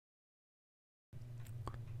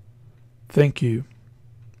Thank you.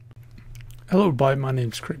 Hello everybody, my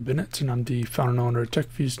name is Craig Bennett and I'm the founder and owner of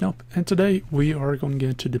TechFuse Help, and today we are going to get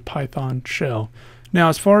into the Python shell. Now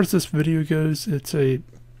as far as this video goes, it's a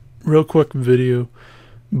real quick video,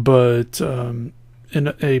 but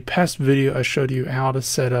in a past video I showed you how to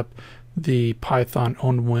set up the Python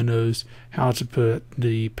on Windows, how to put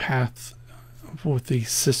the path with the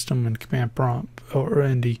system and command prompt or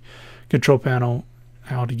in the control panel,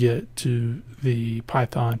 how to get to the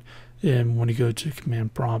Python, and when you go to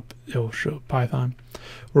command prompt it will show Python.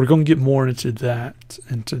 We're going to get more into that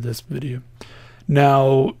into this video.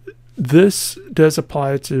 Now this does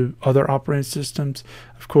apply to other operating systems.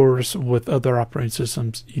 Of course, with other operating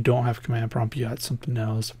systems you don't have command prompt, you got something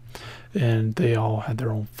else, and they all had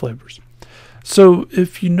their own flavors. So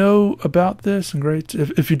if you know about this, and great.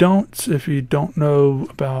 If you don't know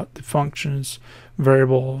about the functions,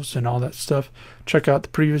 variables, and all that stuff, check out the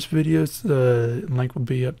previous videos. The link will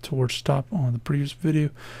be up towards the top on the previous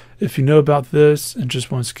video. If you know about this and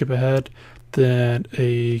just want to skip ahead, then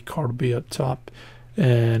a card will be up top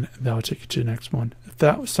and that will take you to the next one. If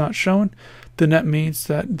that was not shown, then that means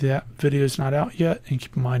that that video is not out yet. And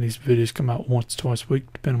keep in mind, these videos come out once, twice a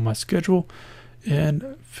week, depending on my schedule,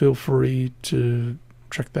 and feel free to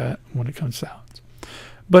check that when it comes out.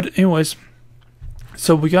 But anyways,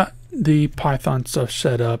 so we got the Python stuff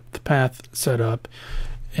set up, the path set up,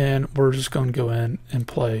 and we're just going to go in and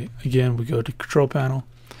play. Again, we go to control panel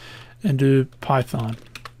and do Python.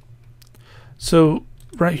 So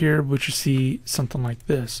right here we should see something like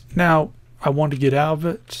this. Now I want to get out of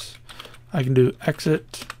it. I can do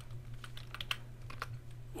exit,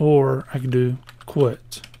 or I can do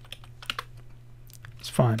quit. It's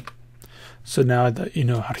fine. So now that you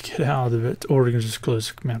know how to get out of it, or you can just close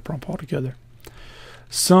the command prompt altogether.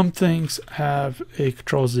 Some things have a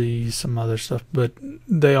Control-Z, some other stuff, but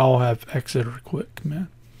they all have exit or quit command.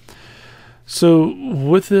 So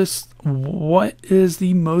with this, what is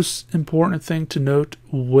the most important thing to note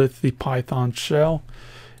with the Python shell?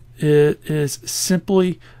 It is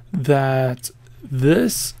simply that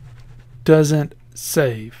this doesn't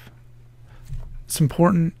save. It's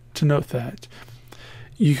important to note that.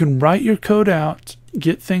 You can write your code out,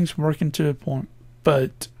 get things working to a point,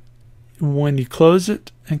 but when you close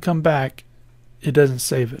it and come back, it doesn't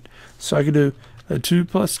save it. So I could do a 2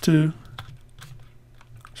 plus 2.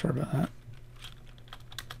 Sorry about that.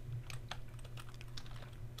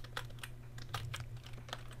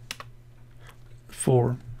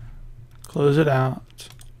 Four. Close it out.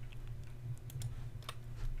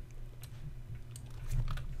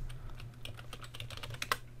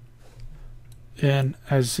 And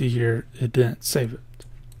as you see here, it didn't save it.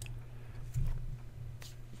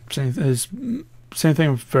 Same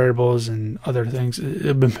thing with variables and other things. It would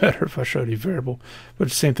have been better if I showed you variable, but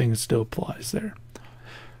the same thing still applies there.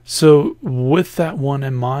 So with that one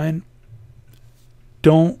in mind,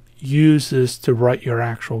 don't use this to write your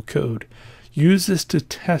actual code. Use this to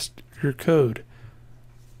test your code,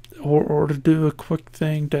 or to do a quick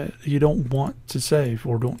thing that you don't want to save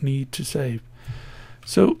or don't need to save.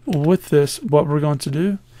 So with this, what we're going to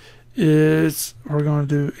do is we're going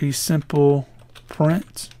to do a simple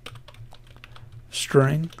print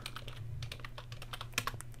string,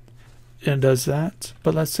 and it does that.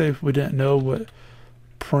 But let's say if we didn't know what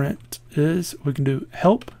print is, we can do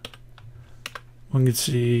help. We can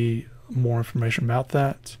see more information about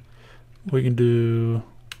that. We can do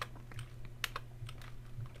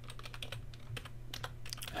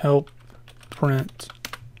help print,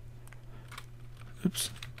 oops,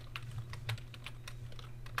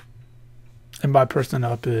 and by pressing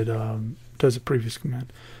up it does a previous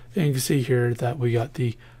command. And you can see here that we got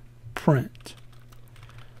the print.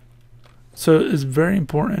 So it's very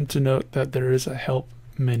important to note that there is a help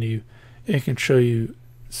menu. It can show you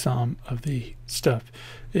some of the stuff,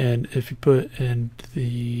 and if you put in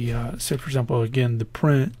the say for example again the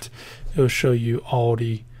print, it will show you all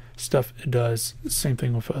the stuff it does. Same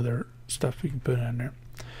thing with other stuff you can put in there.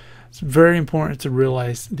 It's very important to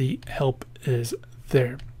realize the help is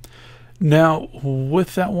there. Now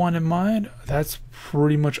with that one in mind, that's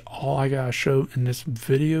pretty much all I gotta show in this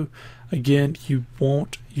video. Again, you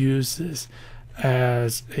won't use this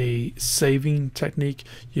as a saving technique,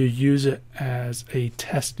 you use it as a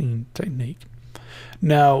testing technique.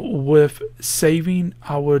 Now with saving,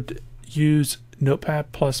 I would use Notepad++,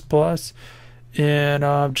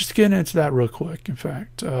 and just getting into that real quick. In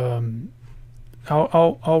fact,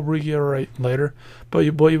 I'll reiterate later, but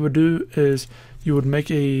what you would do is you would make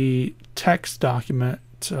a text document,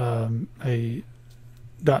 a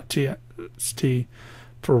 .txt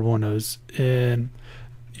for Windows, and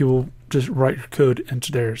you will just write your code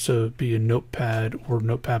into there. So it'd be a Notepad or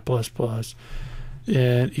Notepad++,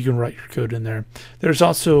 and you can write your code in there. There's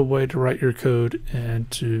also a way to write your code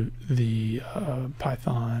into the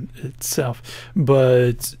Python itself,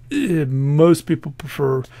 but most people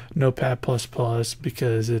prefer Notepad++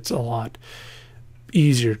 because it's a lot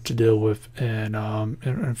easier to deal with, and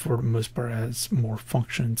for the most part has more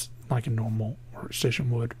functions like a normal workstation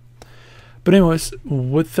would. But anyways,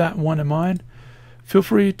 with that one in mind, feel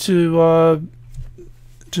free to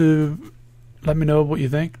let me know what you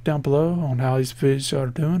think down below on how these videos are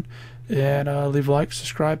doing, and leave a like,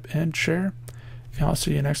 subscribe, and share. And I'll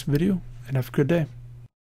see you next video, and have a good day.